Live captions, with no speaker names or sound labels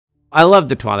I love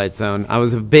the Twilight Zone. I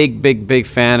was a big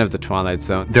fan of the Twilight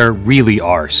Zone. There really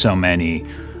are so many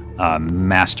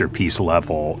masterpiece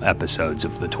level episodes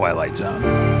of the Twilight Zone.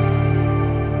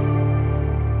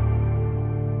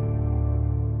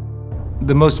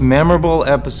 The most memorable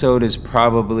episode is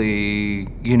probably,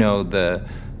 you know, the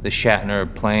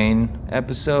Shatner plane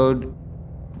episode.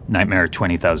 Nightmare at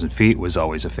 20,000 Feet was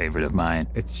always a favorite of mine.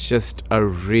 It's just a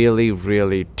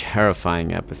really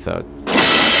terrifying episode.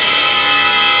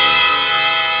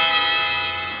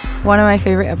 One of my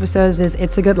favorite episodes is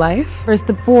It's a Good Life. There's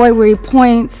the boy where he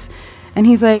points and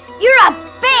he's like, "You're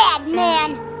a bad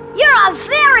man. You're a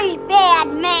very bad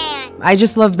man." I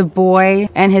just love the boy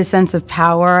and his sense of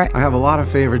power. I have a lot of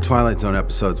favorite Twilight Zone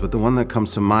episodes, but the one that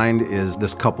comes to mind is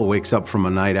this couple wakes up from a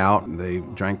night out. They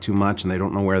drank too much and they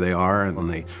don't know where they are, and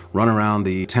they run around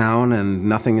the town and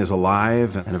nothing is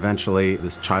alive, and eventually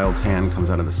this child's hand comes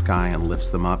out of the sky and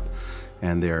lifts them up,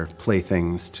 and they're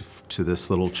playthings to this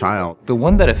little child. The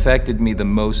one that affected me the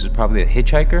most is probably A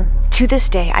Hitchhiker. To this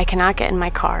day, I cannot get in my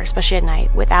car, especially at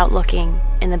night, without looking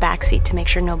in the back seat to make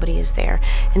sure nobody is there.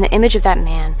 And the image of that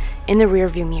man in the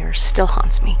rearview mirror still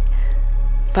haunts me.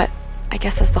 But I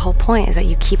guess that's the whole point, is that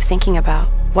you keep thinking about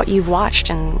what you've watched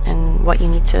and what you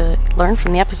need to learn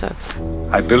from the episodes.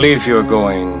 I believe you're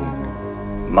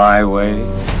going my way.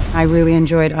 I really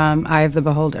enjoyed Eye of the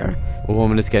Beholder. A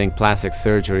woman is getting plastic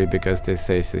surgery because they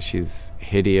say that she's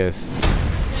hideous.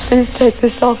 Please take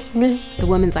this off me. The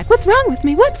woman's like, "What's wrong with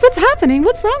me? What's happening?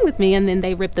 What's wrong with me?" And then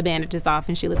they rip the bandages off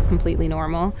and she looks completely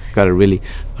normal. Got a really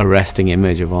arresting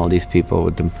image of all these people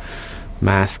with the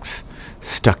masks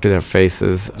stuck to their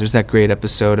faces. There's that great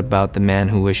episode about the man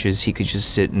who wishes he could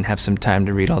just sit and have some time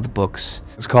to read all the books.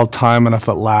 It's called Time Enough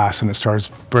at Last, and it stars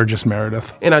Burgess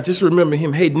Meredith. And I just remember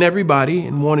him hating everybody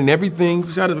and wanting everything.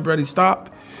 Shut up, everybody, stop.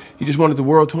 He just wanted the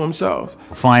world to himself.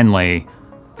 Finally,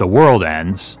 the world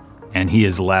ends, and he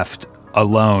is left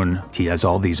alone. He has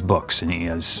all these books, and he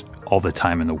has all the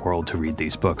time in the world to read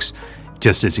these books.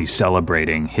 Just as he's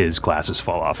celebrating, his glasses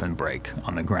fall off and break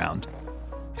on the ground.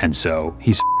 And so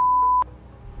he's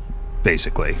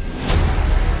basically.